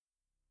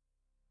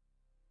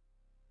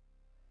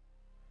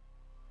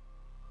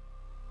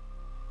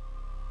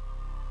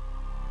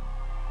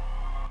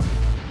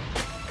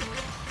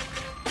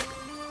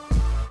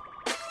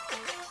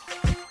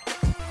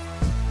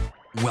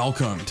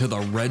Welcome to the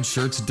Red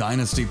Shirts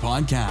Dynasty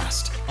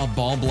Podcast, a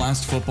Ball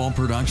Blast football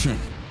production.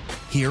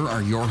 Here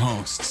are your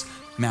hosts,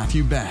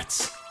 Matthew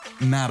Betts,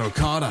 Matt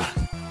Okada,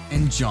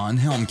 and John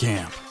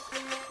Helmkamp.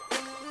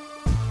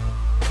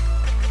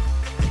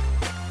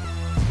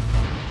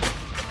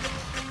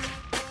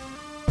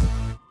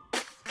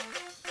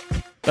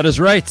 That is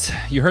right.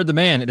 You heard the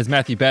man. It is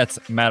Matthew Betts,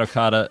 Matt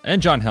Okada,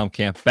 and John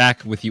Helmkamp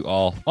back with you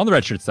all on the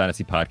Red Shirts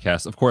Dynasty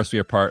Podcast. Of course, we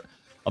are part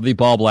of the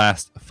Ball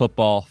Blast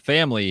football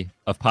family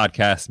of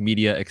podcasts,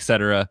 media,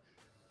 etc.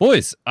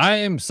 Boys, I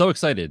am so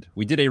excited.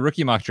 We did a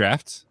rookie mock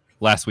draft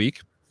last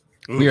week.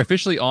 Ooh. We are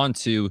officially on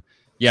to,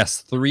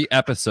 3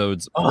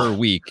 episodes per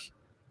week.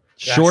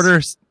 Yes. Shorter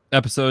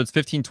episodes,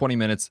 15, 20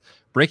 minutes,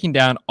 breaking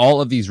down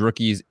all of these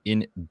rookies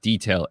in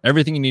detail.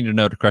 Everything you need to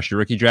know to crush your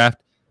rookie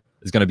draft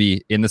is going to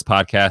be in this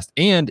podcast.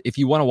 And if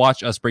you want to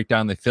watch us break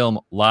down the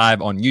film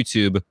live on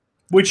YouTube,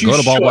 which you go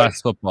to Ball should.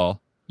 Blast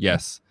Football.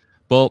 Yes.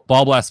 Ball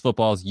Blast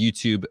Football's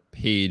YouTube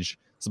page.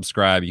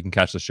 Subscribe. You can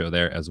catch the show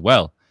there as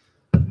well.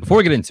 Before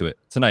we get into it,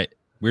 tonight,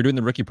 we're doing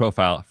the rookie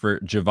profile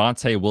for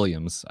Javonte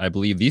Williams. I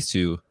believe these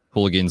two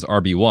hooligans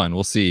RB1.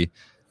 We'll see.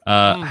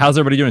 How's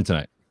everybody doing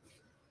tonight?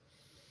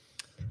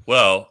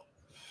 Well,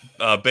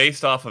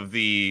 based off of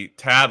the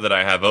tab that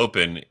I have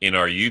open in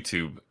our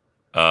YouTube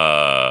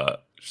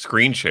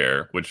screen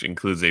share, which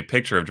includes a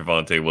picture of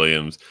Javonte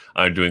Williams,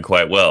 I'm doing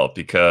quite well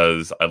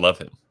because I love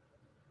him.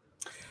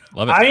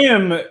 Love it. I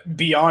am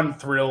beyond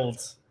thrilled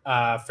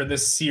for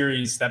this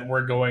series that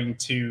we're going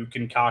to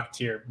concoct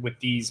here with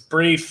these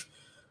brief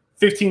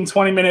 15,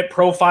 20-minute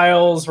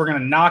profiles. We're going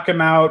to knock them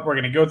out. We're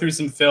going to go through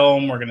some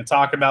film. We're going to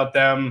talk about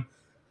them.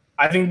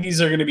 I think these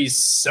are going to be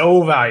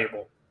so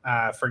valuable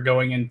for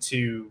going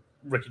into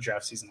rookie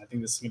draft season. I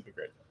think this is going to be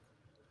great.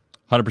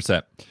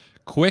 100%.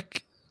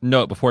 Quick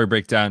note before we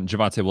break down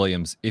Javonte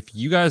Williams. If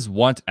you guys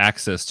want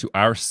access to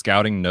our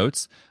scouting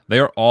notes, they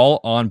are all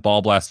on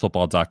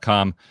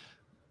ballblastfootball.com.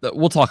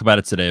 We'll talk about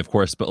it today, of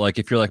course, but like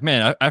if you're like,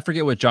 man, I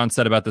forget what John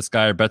said about this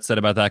guy or Bet said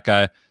about that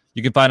guy,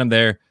 you can find him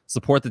there.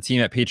 Support the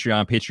team at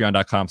Patreon.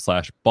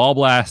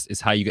 Patreon.com/ballblast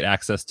is how you get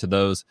access to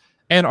those.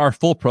 And our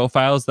full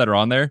profiles that are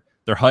on there,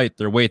 their height,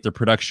 their weight, their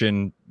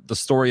production, the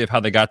story of how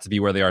they got to be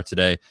where they are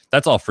today,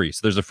 that's all free. So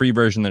there's a free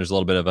version. There's a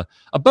little bit of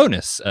a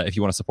bonus if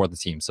you want to support the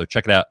team. So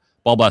check it out,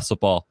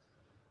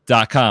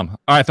 ballblastfootball.com.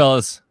 All right,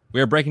 fellas,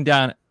 we are breaking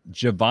down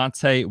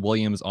Javonte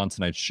Williams on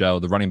tonight's show,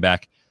 the running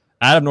back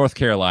out of North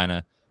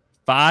Carolina.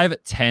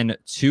 5'10",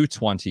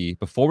 220.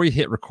 Before we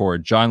hit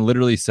record, John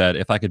literally said,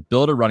 if I could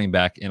build a running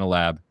back in a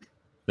lab,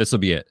 this would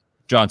be it.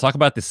 John, talk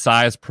about the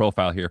size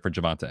profile here for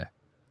Javonte.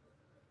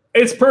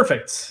 It's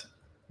perfect.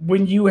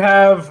 When you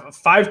have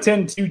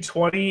 5'10",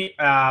 220,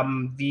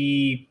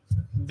 the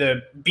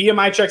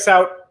BMI checks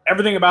out.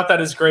 Everything about that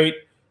is great.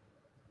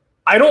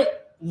 I don't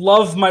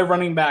love my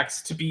running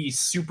backs to be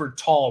super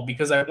tall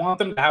because I want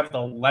them to have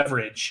the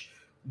leverage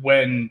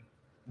when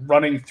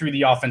running through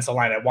the offensive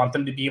line. I want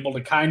them to be able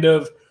to kind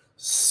of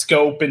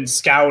scope and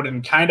scout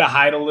and kind of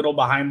hide a little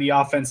behind the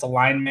offensive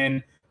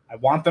linemen. I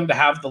want them to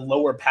have the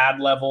lower pad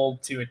level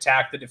to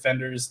attack the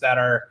defenders that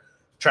are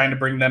trying to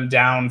bring them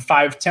down.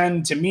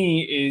 5'10" to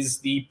me is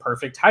the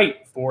perfect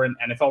height for an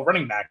NFL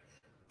running back.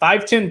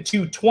 5'10",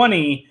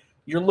 220,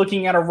 you're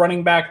looking at a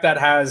running back that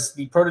has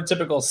the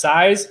prototypical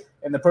size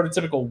and the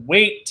prototypical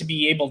weight to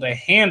be able to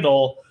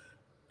handle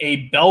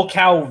a bell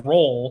cow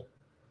role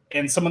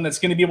and someone that's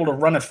going to be able to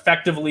run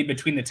effectively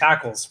between the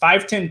tackles.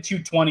 5'10",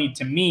 220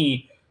 to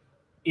me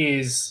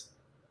is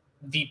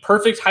the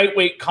perfect height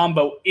weight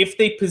combo if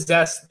they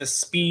possess the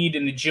speed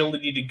and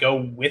agility to go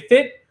with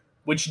it,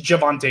 which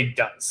Javonte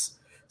does.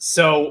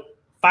 So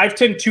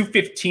 5'10",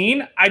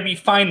 215, I'd be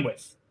fine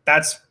with.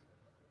 That's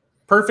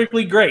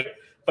perfectly great.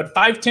 But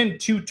 5'10",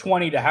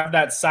 220 to have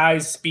that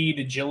size, speed,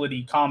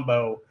 agility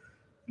combo,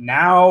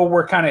 now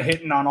we're kind of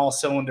hitting on all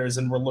cylinders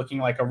and we're looking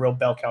like a real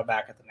bell cow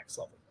back at the next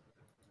level.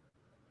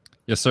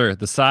 Yes, sir.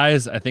 The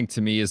size, I think,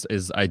 to me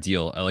is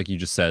ideal. Like you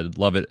just said,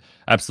 love it.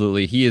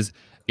 Absolutely. He is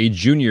a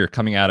junior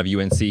coming out of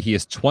UNC. He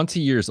is 20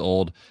 years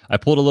old. I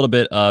pulled a little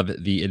bit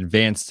of the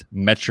advanced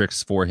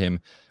metrics for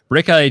him.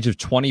 Breakout age of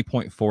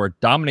 20.4,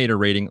 dominator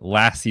rating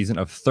last season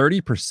of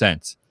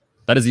 30%.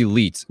 That is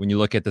elite when you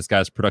look at this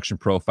guy's production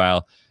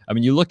profile. I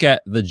mean, you look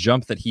at the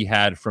jump that he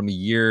had from the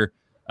year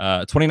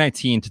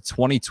 2019 to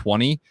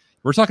 2020.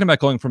 We're talking about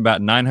going from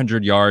about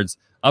 900 yards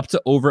up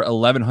to over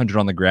 1,100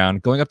 on the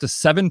ground, going up to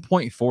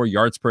 7.4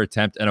 yards per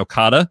attempt. And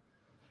Okada,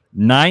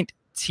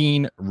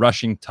 19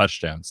 rushing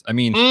touchdowns. I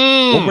mean,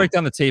 we'll break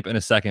down the tape in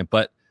a second,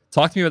 but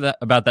talk to me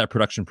about that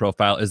production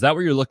profile. Is that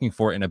what you're looking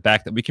for in a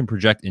back that we can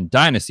project in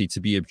Dynasty to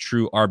be a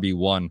true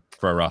RB1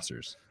 for our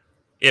rosters?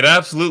 It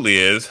absolutely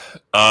is.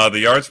 The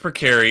yards per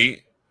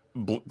carry,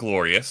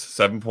 glorious,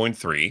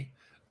 7.3.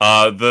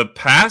 The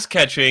pass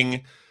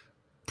catching,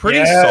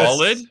 pretty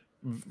solid.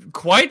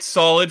 Quite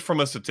solid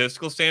from a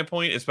statistical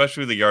standpoint,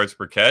 especially the yards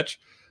per catch.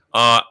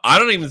 I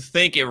don't even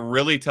think it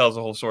really tells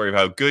the whole story of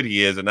how good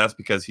he is, and that's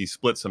because he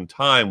split some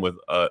time with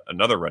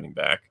another running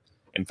back.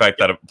 In fact,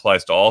 that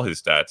applies to all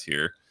his stats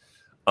here.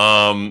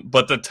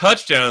 But the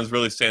touchdowns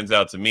really stands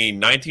out to me.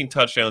 19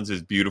 touchdowns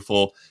is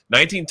beautiful.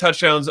 19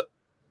 touchdowns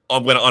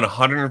on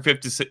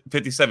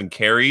 157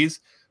 carries,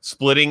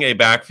 splitting a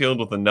backfield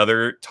with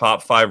another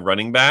top 5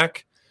 running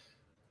back.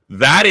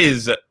 That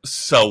is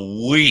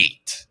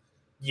sweet.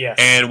 Yes.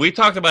 And we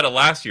talked about it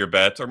last year,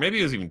 Bets, or maybe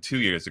it was even 2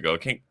 years ago.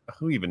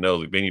 Who even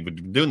knows? We've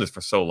been doing this for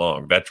so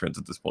long. Veterans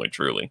at this point,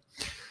 truly.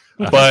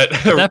 But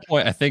at that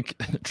point, I think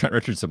Trent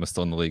Richardson was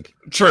still in the league.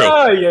 True.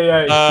 Oh,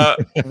 yeah.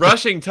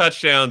 Rushing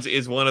touchdowns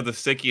is one of the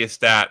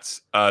stickiest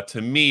stats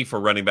to me for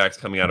running backs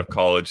coming out of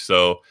college.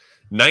 So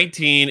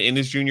 19 in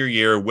his junior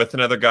year with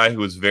another guy who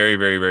was very,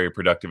 very, very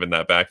productive in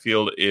that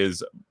backfield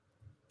is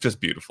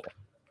just beautiful.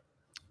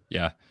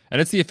 Yeah. And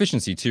it's the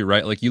efficiency too,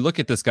 right? Like you look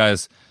at this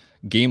guy's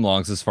game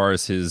logs as far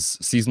as his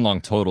season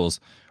long totals.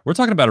 We're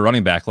talking about a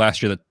running back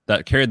last year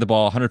that carried the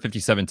ball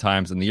 157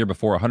 times, and the year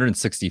before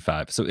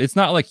 165. So it's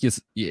not like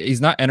he's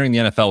not entering the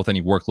NFL with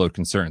any workload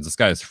concerns. This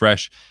guy is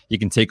fresh. He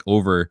can take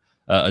over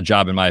a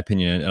job, in my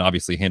opinion, and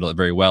obviously handle it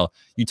very well.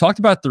 You talked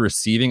about the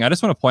receiving. I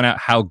just want to point out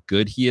how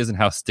good he is and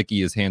how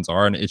sticky his hands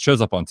are, and it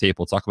shows up on tape.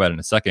 We'll talk about it in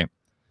a second.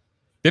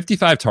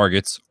 55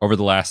 targets over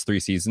the last 3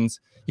 seasons.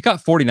 He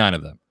caught 49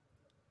 of them.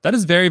 That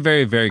is very,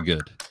 very, very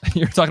good.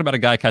 You're talking about a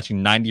guy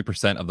catching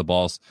 90% of the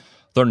balls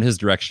thrown in his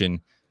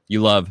direction.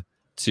 You love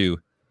to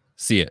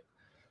see it.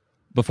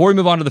 Before we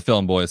move on to the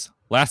film, boys,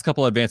 last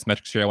couple of advanced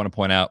metrics here I want to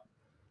point out.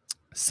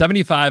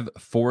 75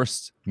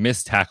 forced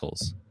missed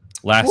tackles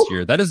last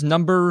year. That is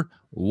number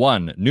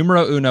 1,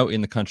 numero uno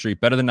in the country.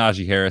 Better than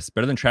Najee Harris,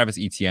 better than Travis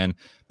Etienne,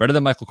 better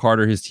than Michael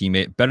Carter, his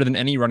teammate, better than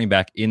any running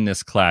back in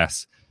this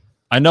class.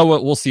 I know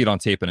we'll see it on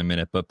tape in a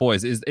minute, but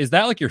boys, is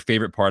that like your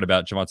favorite part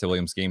about Javonte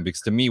Williams' game?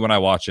 Because to me, when I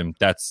watch him,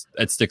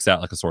 it sticks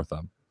out like a sore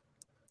thumb.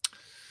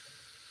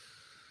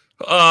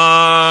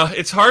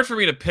 It's hard for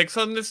me to pick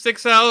something that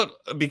sticks out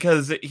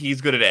because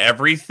he's good at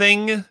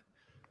everything.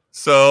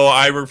 So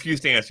I refuse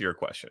to answer your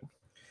question.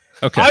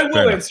 Okay, I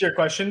will answer your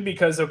question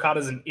because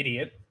Okada's an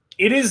idiot.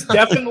 It is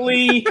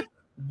definitely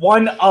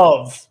one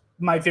of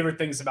my favorite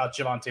things about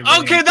Javonte Williams.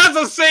 Okay, that's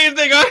the same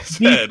thing I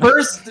said.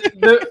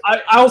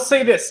 I'll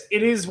say this: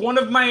 it is one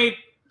of my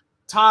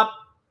top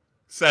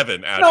 7.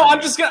 No, I'm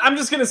just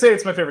gonna say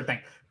it's my favorite thing.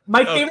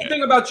 My favorite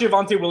thing about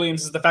Javonte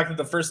Williams is the fact that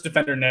the first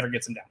defender never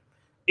gets him down.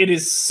 It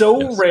is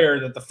so rare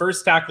that the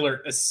first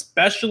tackler,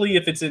 especially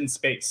if it's in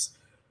space,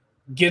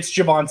 gets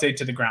Javonte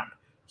to the ground.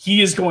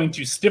 He is going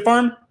to stiff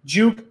arm,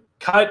 juke,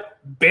 cut,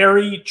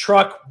 bury,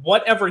 truck,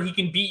 whatever. He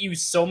can beat you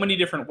so many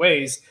different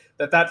ways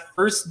that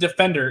first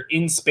defender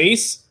in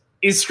space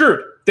is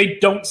screwed. They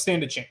don't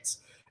stand a chance.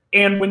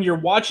 And when you're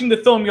watching the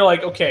film, you're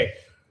like, okay,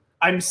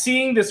 I'm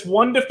seeing this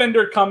one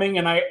defender coming,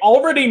 and I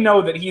already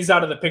know that he's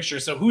out of the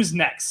picture, so who's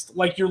next?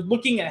 Like, you're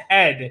looking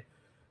ahead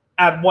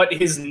at what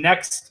his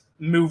next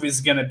move is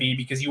going to be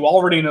because you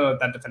already know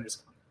that defender's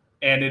coming.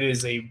 And it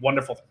is a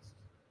wonderful thing.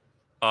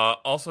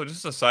 Also,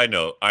 just a side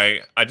note,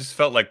 I just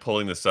felt like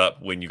pulling this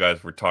up when you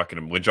guys were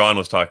talking, when John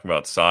was talking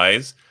about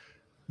size,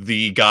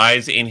 the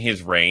guys in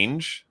his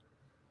range.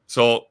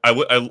 So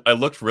I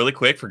looked really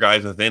quick for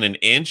guys within an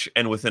inch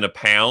and within a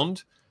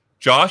pound.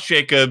 Josh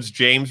Jacobs,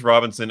 James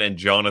Robinson, and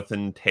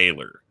Jonathan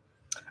Taylor.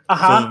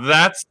 So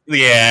that's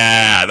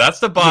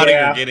the body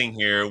you're getting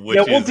here, which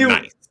is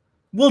nice.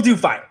 We'll do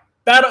fine.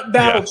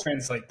 That'll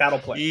translate. That'll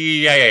play.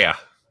 Yeah.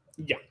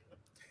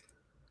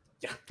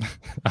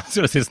 I was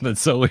going to say something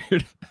so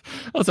weird.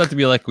 I was about to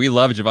be like, we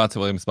love Javonte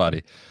Williams'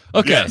 body.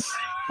 Okay. Yes,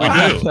 we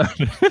do.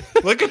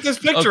 Look at this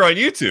picture on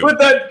YouTube.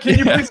 Can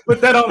you please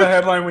put that on the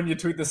headline when you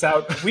tweet this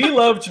out? We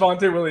love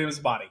Javonte Williams'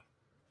 body.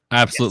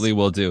 Absolutely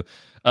will do.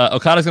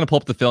 Okada's going to pull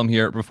up the film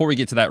here. Before we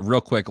get to that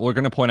real quick, we're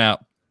going to point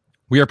out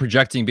we are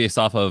projecting based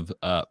off of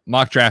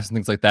mock drafts and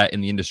things like that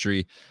in the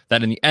industry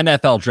that in the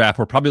NFL draft,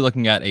 we're probably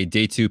looking at a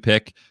day 2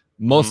 pick,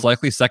 most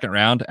likely second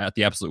round at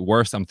the absolute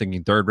worst. I'm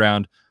thinking third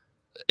round.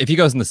 If he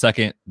goes in the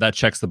second, that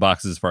checks the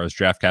boxes as far as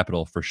draft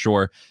capital for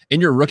sure.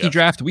 In your rookie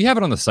draft, we have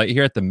it on the site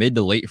here at the mid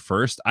to late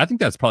first. I think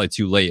that's probably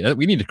too late.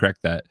 We need to correct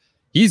that.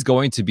 He's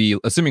going to be,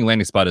 assuming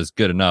landing spot is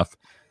good enough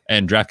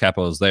and draft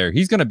capital is there,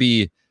 he's going to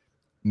be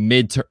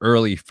mid to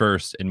early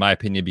first, in my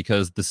opinion,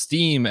 because the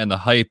steam and the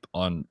hype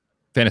on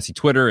fantasy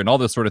Twitter and all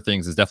those sort of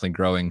things is definitely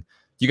growing. Do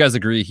you guys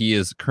agree he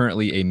is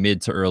currently a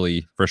mid to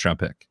early first round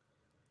pick?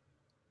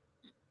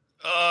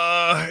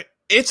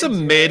 It's a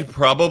mid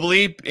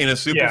probably in a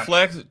super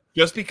flex,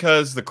 just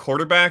because the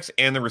quarterbacks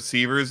and the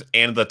receivers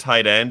and the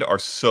tight end are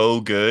so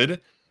good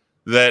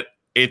that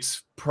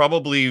it's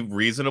probably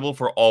reasonable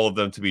for all of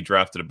them to be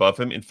drafted above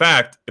him. In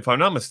fact, if I'm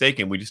not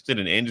mistaken, we just did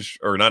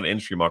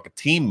a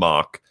team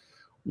mock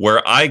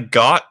where I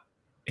got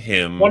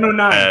him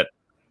 109 at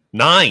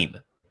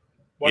 9.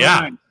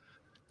 109.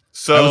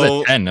 So I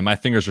was at 10 and my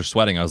fingers were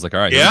sweating. I was like, all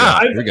right, here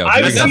we go.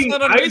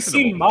 I've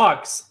seen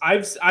mocks.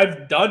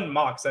 I've done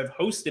mocks. I've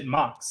hosted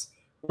mocks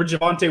where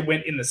Javonte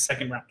went in the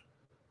second round.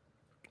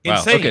 Wow.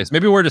 Insane. Okay, so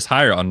maybe we're just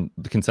higher on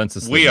the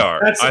consensus. We are.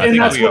 That's what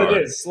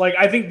it is. Like,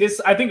 I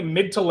think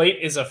mid to late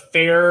is a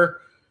fair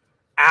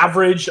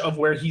average of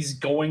where he's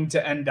going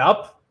to end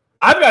up.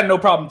 I've got no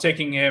problem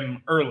taking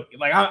him early.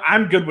 Like,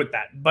 I'm good with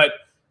that. But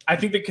I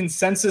think the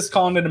consensus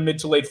calling it a mid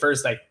to late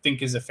first, I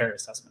think, is a fair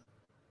assessment.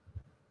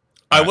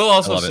 I will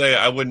also say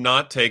I would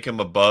not take him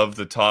above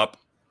the top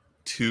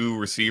 2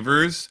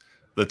 receivers,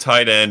 the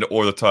tight end,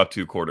 or the top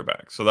 2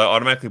 quarterbacks. So that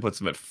automatically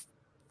puts him at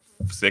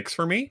 6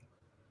 for me.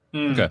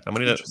 Okay.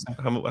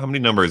 How many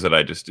numbers did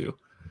I just do?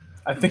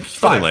 I think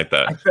something 5. like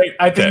that.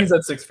 I think he's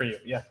at 6 for you.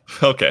 Yeah.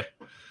 Okay.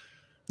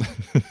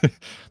 I'm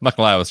not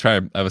gonna lie,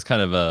 I was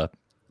kind of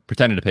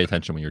pretending to pay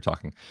attention when you were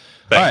talking.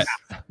 Thanks.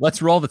 All right,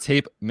 let's roll the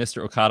tape,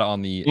 Mr. Okada,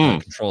 on the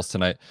controls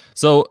tonight.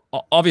 So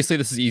obviously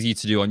this is easy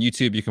to do on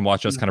YouTube. You can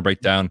watch us kind of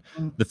break down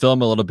the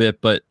film a little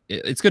bit, but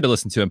it's good to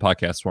listen to in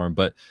podcast form.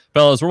 But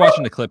fellas, we're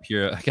watching the clip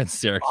here against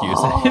Syracuse.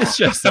 It's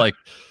just like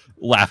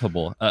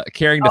laughable.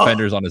 Carrying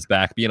defenders on his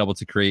back, being able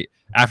to create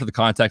after the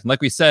contact, and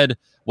like we said,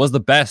 was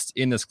the best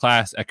in this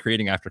class at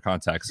creating after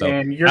contact. So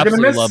and you're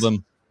absolutely gonna miss. love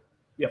him.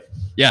 Yep.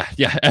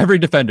 Yeah. Every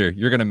defender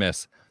you're gonna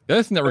miss. The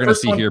other thing that we're gonna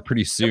see here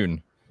pretty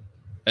soon,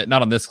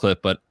 not on this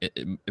clip, but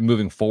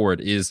moving forward,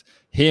 is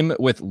him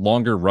with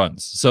longer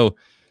runs. So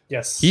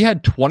yes, he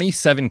had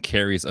 27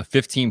 carries of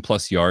 15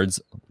 plus yards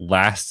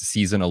last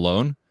season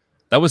alone.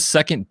 That was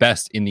second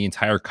best in the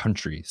entire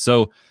country.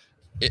 So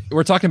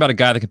we're talking about a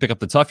guy that can pick up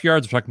the tough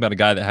yards. We're talking about a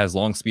guy that has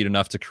long speed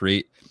enough to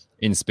create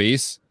in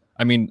space.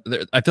 I mean,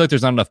 I feel like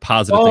there's not enough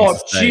positive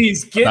things to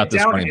say get about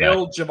this running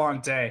downhill, back.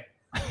 Javonte.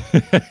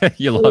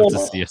 You love to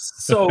see us.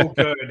 So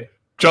good.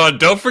 John,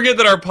 don't forget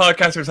that our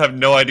podcasters have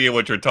no idea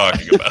what you're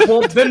talking about.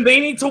 Well, then they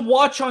need to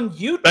watch on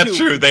YouTube. That's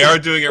true. They are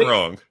doing it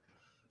wrong.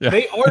 Yeah.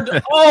 They are.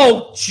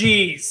 Oh,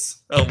 jeez.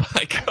 Oh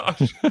my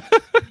gosh.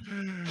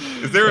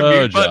 Is there a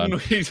mute button?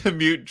 We need to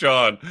mute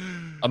John.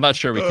 I'm not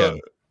sure we can.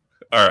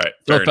 All right.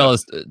 So,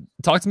 fellas,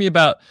 talk to me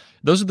about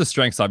those are the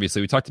strengths.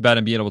 Obviously, we talked about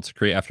him being able to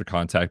create after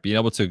contact, being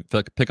able to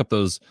pick up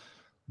those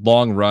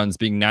long runs,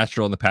 being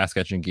natural in the pass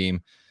catching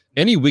game.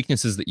 Any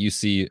weaknesses that you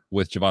see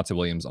with Javonte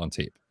Williams on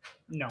tape?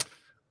 No.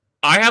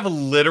 I have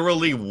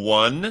literally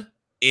one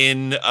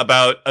in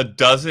about a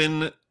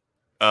dozen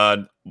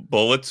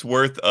bullets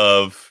worth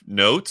of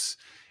notes,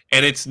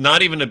 and it's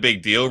not even a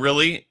big deal,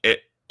 really.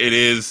 It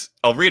is.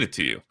 I'll read it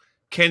to you.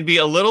 Can be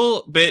a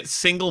little bit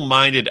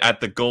single-minded at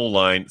the goal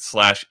line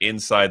 /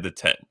 inside the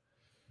 10.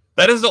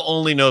 That is the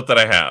only note that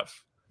I have.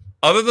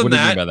 Other than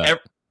that,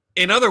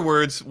 in other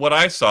words, what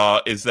I saw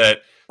is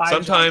that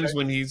sometimes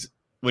when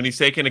he's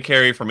taking a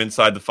carry from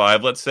inside the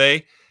 5, let's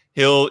say,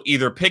 he'll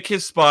either pick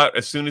his spot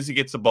as soon as he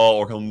gets the ball,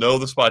 or he'll know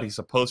the spot he's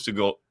supposed to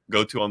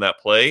go to on that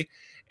play,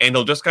 and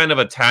he'll just kind of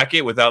attack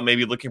it without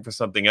maybe looking for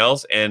something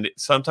else. And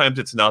sometimes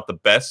it's not the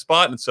best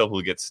spot, and so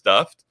he'll get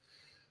stuffed.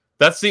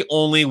 That's the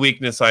only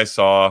weakness I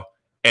saw,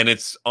 and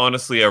it's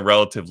honestly a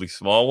relatively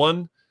small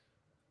one.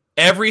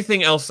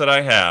 Everything else that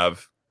I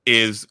have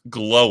is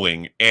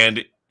glowing,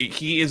 and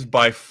he is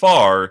by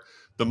far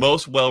the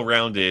most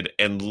well-rounded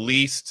and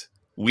least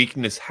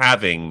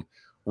weakness-having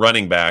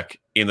running back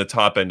in the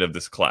top end of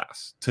this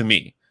class, to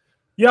me.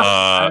 Yeah,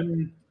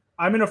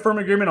 I'm in a firm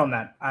agreement on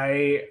that.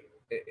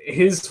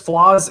 His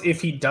flaws, if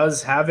he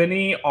does have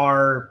any,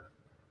 are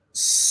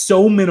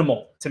so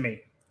minimal to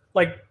me.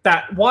 Like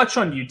that, watch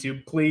on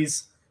YouTube,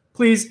 please.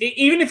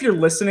 Even if you're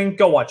listening,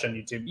 go watch on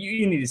YouTube.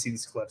 You need to see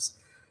these clips.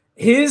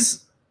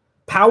 His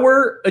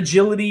power,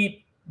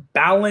 agility,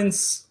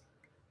 balance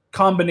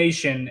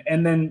combination,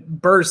 and then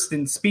burst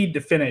and speed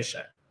to finish.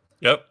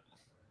 Yep.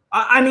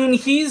 I mean,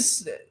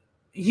 he's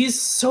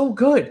so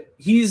good.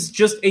 He's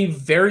just a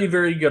very,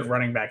 very good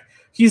running back.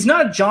 He's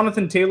not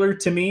Jonathan Taylor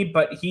to me,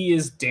 but he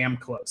is damn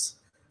close.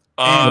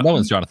 No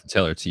one's Jonathan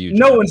Taylor to you.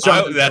 No one's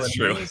Jonathan Taylor. That's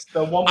true. He's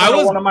the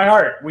one of my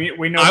heart. We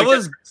know.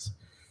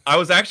 I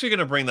was actually going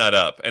to bring that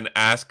up and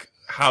ask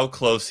how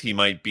close he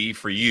might be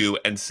for you,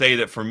 and say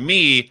that for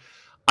me,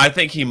 I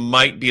think he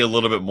might be a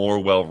little bit more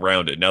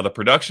well-rounded. Now, the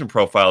production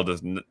profile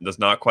does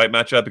not quite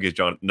match up because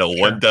no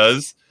one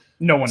does.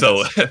 No one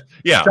does.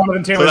 Yeah.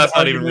 Jonathan Taylor, so that's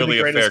not even really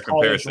a fair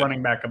comparison.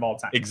 Running back of all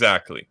time.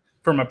 Exactly.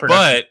 From a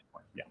production standpoint.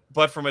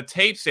 But from a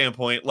tape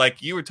standpoint,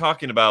 like you were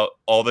talking about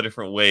all the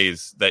different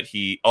ways that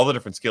all the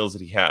different skills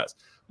that he has.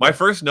 My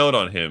first note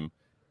on him,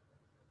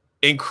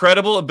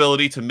 incredible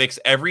ability to mix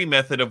every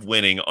method of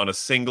winning on a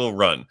single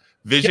run.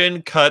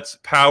 Vision, cuts,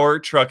 power,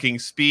 trucking,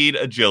 speed,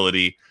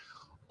 agility,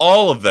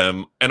 all of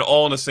them, and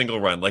all in a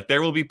single run. Like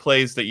there will be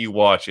plays that you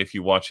watch if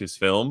you watch his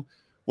film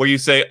where you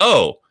say,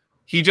 oh,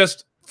 he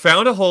just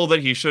found a hole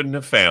that he shouldn't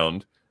have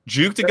found,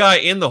 juked a guy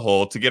in the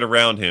hole to get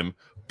around him,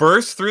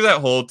 burst through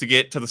that hole to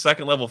get to the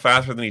second level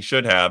faster than he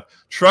should have,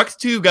 trucked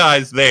 2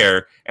 guys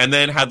there, and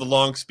then had the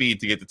long speed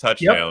to get the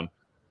touchdown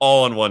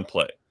all in one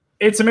play.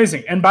 It's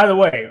amazing. And by the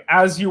way,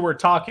 as you were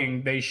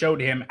talking, they showed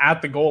him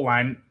at the goal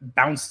line,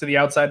 bounce to the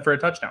outside for a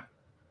touchdown.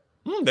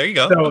 There you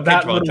go. So okay,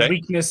 that Javonte. little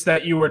weakness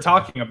that you were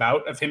talking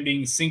about of him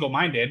being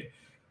single-minded,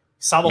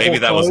 saw the maybe hole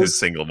that close, was his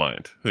single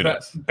mind. Who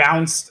knows?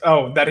 Bounced.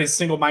 Oh, that his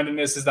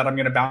single-mindedness is that I'm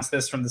going to bounce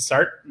this from the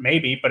start.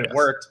 Maybe, but it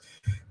worked.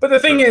 But the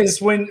thing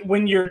is,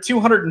 when you're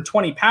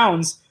 220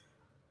 pounds,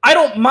 I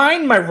don't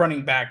mind my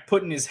running back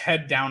putting his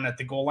head down at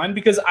the goal line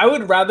because I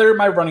would rather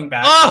my running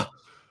back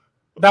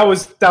That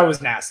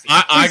was nasty.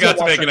 I got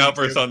to make an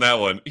outburst on that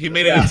one. He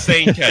made an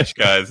insane catch,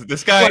 guys.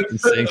 This guy, like,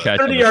 insane catch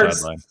 30 on the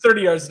yards, sideline.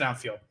 30 yards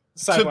downfield.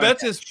 To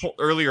Betts'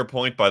 earlier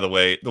point, by the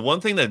way, the one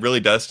thing that really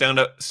does stand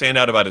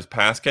out about his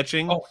pass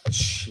catching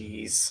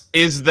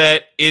is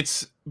that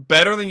it's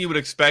better than you would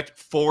expect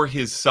for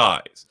his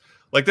size.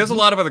 Like, there's a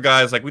lot of other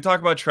guys, like we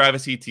talk about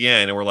Travis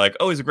Etienne, and we're like,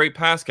 oh, he's a great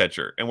pass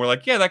catcher. And we're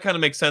like, yeah, that kind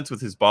of makes sense with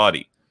his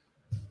body.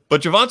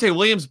 But Javonte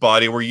Williams'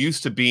 body, we're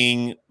used to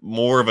being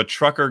more of a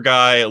trucker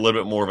guy, a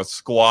little bit more of a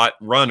squat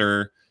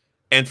runner.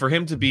 And for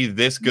him to be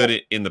this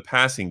good in the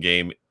passing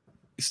game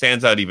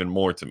stands out even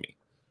more to me.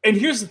 And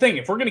here's the thing.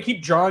 If we're going to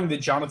keep drawing the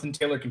Jonathan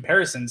Taylor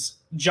comparisons,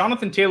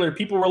 Jonathan Taylor,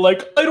 people were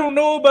like, I don't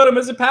know about him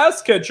as a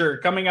pass catcher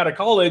coming out of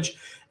college.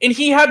 And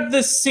he had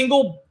the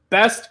single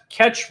best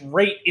catch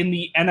rate in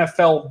the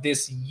NFL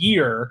this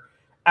year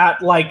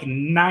at like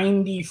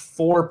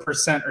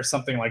 94% or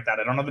something like that.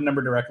 I don't have the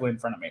number directly in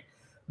front of me.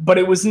 But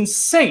it was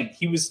insane.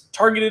 He was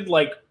targeted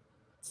like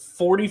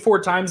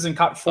 44 times and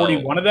caught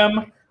 41 of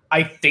them,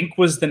 I think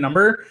was the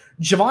number.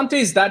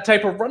 Javonte's that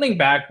type of running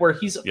back where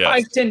he's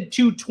 5'10",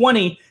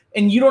 220,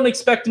 and you don't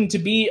expect him to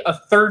be a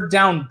third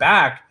down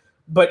back,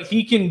 but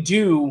he can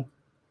do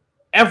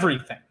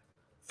everything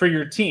for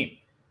your team.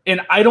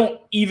 And I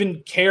don't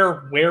even care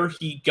where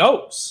he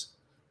goes.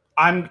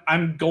 I'm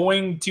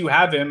going to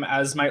have him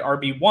as my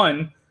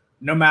RB1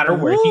 no matter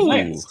where he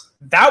lands.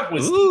 That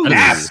was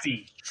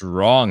nasty.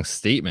 Strong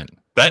statement.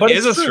 That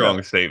is a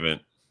strong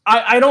statement.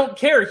 I don't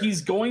care.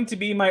 He's going to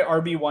be my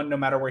RB1 no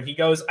matter where he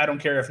goes. I don't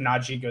care if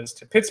Najee goes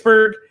to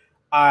Pittsburgh.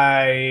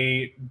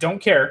 I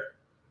don't care.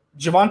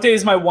 Javonte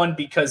is my one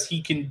because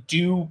he can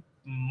do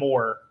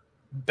more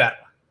better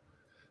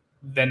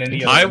than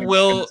any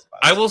other.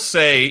 I will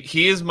say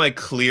he is my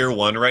clear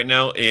one right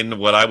now in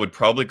what I would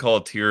probably call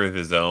a tier of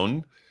his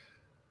own.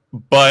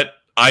 But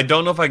I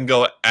don't know if I can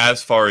go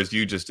as far as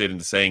you just did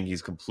into saying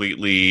he's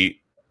completely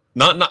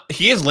not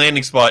he is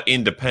landing spot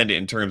independent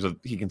in terms of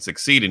he can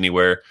succeed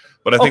anywhere.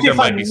 But I think there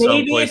might be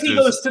some places. Maybe if he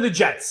goes to the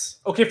Jets.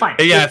 Okay, fine.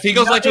 Yeah, if he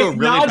goes to a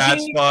really bad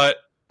spot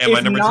and my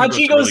number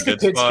two goes to a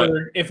really good spot.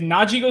 If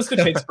Najee goes to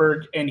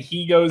Pittsburgh and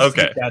he goes to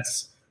the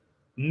Jets,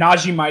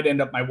 Najee might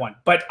end up my one.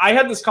 But I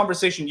had this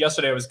conversation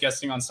yesterday. I was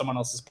guesting on someone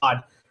else's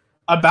pod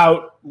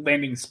about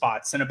landing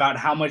spots and about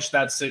how much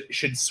that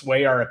should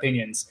sway our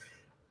opinions.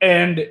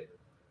 And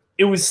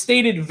it was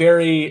stated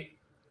very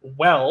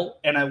well,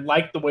 and I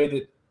like the way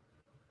that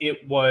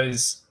it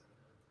was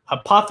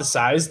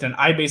hypothesized, and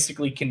I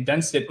basically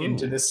condensed it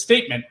into this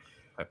statement.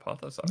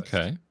 Hypothesized.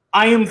 Okay.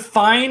 I am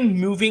fine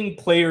moving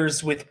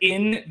players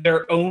within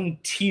their own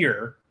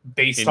tier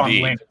based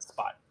on landing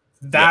spot.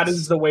 That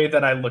is the way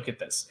that I look at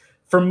this.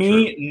 For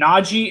me,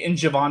 Najee and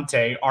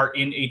Javonte are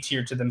in a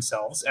tier to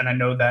themselves, and I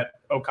know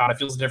that Okada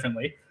feels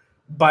differently,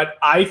 but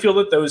I feel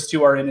that those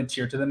two are in a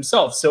tier to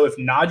themselves. So if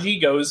Najee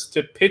goes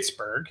to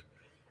Pittsburgh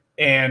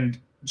and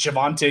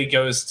Javonte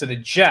goes to the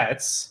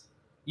Jets,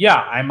 yeah,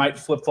 I might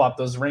flip-flop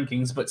those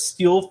rankings, but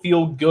still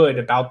feel good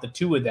about the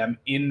two of them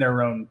in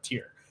their own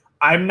tier.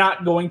 I'm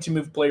not going to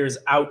move players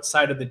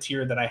outside of the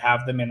tier that I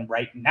have them in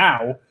right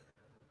now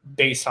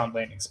based on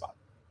landing spot.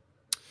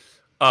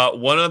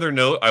 One other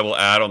note I will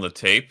add on the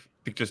tape,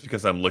 just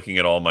because I'm looking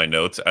at all my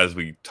notes as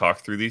we talk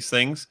through these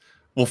things.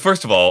 Well,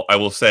 first of all, I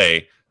will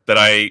say that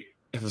I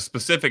have a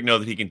specific note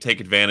that he can take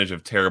advantage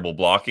of terrible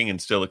blocking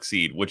and still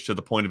exceed, which to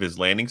the point of his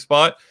landing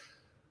spot,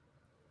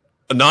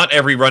 not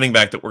every running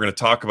back that we're going to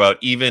talk about,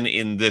 even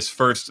in this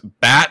first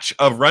batch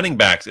of running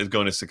backs, is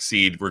going to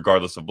succeed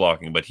regardless of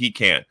blocking, but he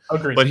can.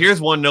 Agreed. But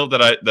here's one note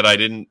that I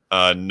didn't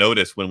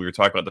notice when we were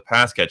talking about the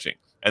pass catching.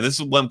 And this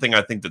is one thing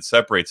I think that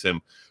separates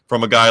him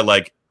from a guy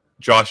like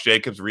Josh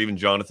Jacobs or even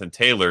Jonathan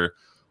Taylor,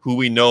 who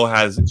we know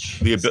has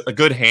a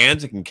good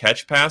hands and can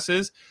catch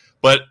passes.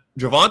 But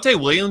Javonte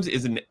Williams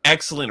is an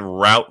excellent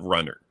route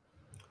runner.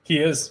 He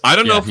is. I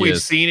don't know if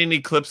we've seen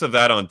any clips of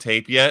that on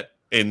tape yet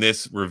in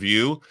this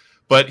review,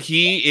 but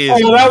he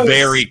is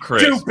very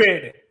crisp.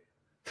 Stupid.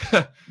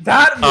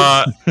 That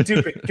was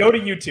stupid. Go to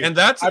YouTube. And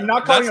I'm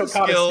not calling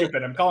Okada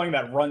stupid. I'm calling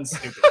that run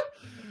stupid.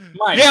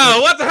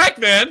 What the heck,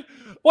 man?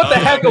 What the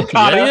heck,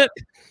 Okada?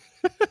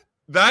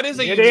 That is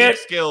a unique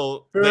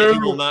skill that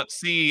you will not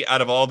see out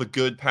of all the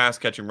good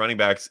pass-catching running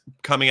backs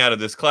coming out of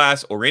this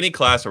class or any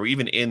class or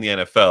even in the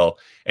NFL,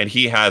 and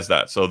he has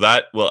that. So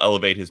that will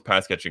elevate his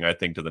pass-catching, I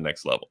think, to the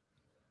next level.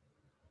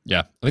 Yeah,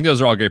 I think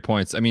those are all great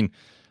points. I mean,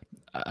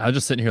 I'm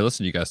just sitting here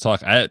listening to you guys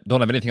talk. I don't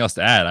have anything else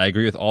to add. I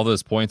agree with all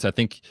those points.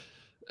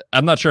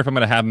 I'm not sure if I'm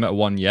going to have him at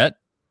one yet.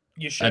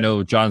 You should. I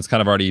know John's kind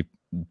of already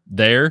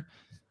there.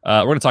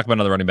 We're going to talk about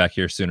another running back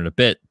here soon in a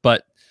bit,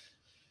 but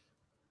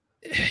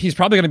he's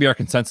probably going to be our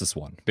consensus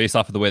one based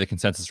off of the way the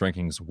consensus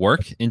rankings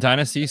work in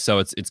Dynasty. So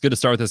it's good to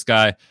start with this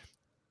guy.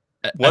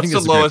 What's the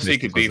lowest he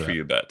could be for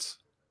you, Betts?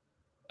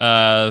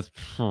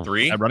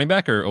 3 at running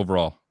back or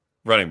overall?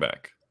 Running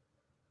back.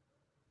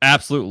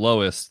 Absolute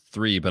lowest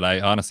 3, but I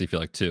honestly feel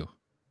like 2.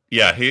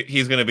 Yeah,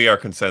 he's going to be our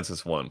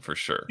consensus one for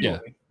sure. Yeah.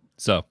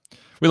 So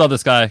we love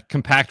this guy.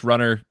 Compact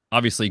runner,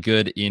 obviously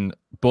good in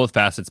both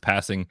facets,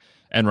 passing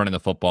and running the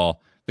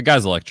football. The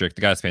guy's electric.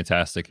 The guy's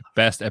fantastic.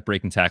 Best at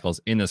breaking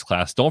tackles in this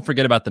class. Don't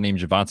forget about the name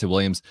Javonte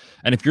Williams.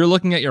 And if you're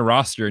looking at your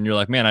roster and you're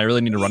like, man, I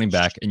really need a running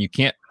back, and you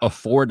can't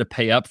afford to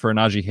pay up for a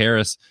Najee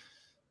Harris,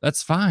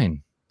 that's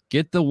fine.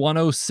 Get the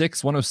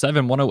 106,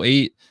 107,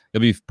 108.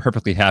 You'll be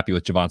perfectly happy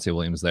with Javonte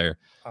Williams there.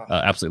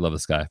 Absolutely love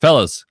this guy.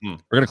 Fellas, we're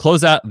going to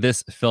close out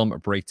this film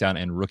breakdown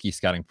and rookie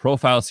scouting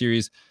profile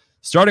series,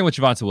 starting with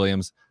Javonte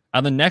Williams.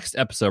 On the next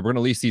episode, we're going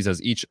to release these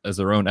as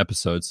their own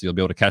episodes, so you'll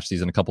be able to catch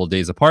these in a couple of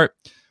days apart.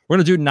 We're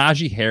going to do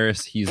Najee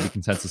Harris. He's the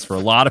consensus for a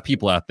lot of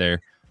people out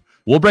there.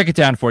 We'll break it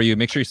down for you.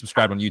 Make sure you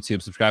subscribe on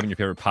YouTube, subscribe in your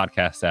favorite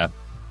podcast app.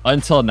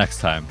 Until next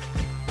time,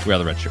 we are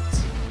the Red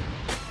Shirts.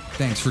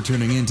 Thanks for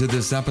tuning in to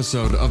this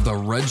episode of the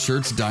Red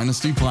Shirts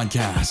Dynasty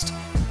Podcast.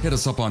 Hit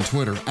us up on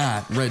Twitter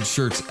at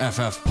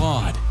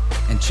RedShirtsFFPod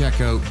and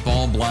check out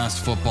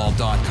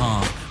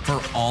ballblastfootball.com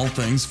for all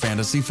things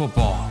fantasy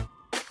football.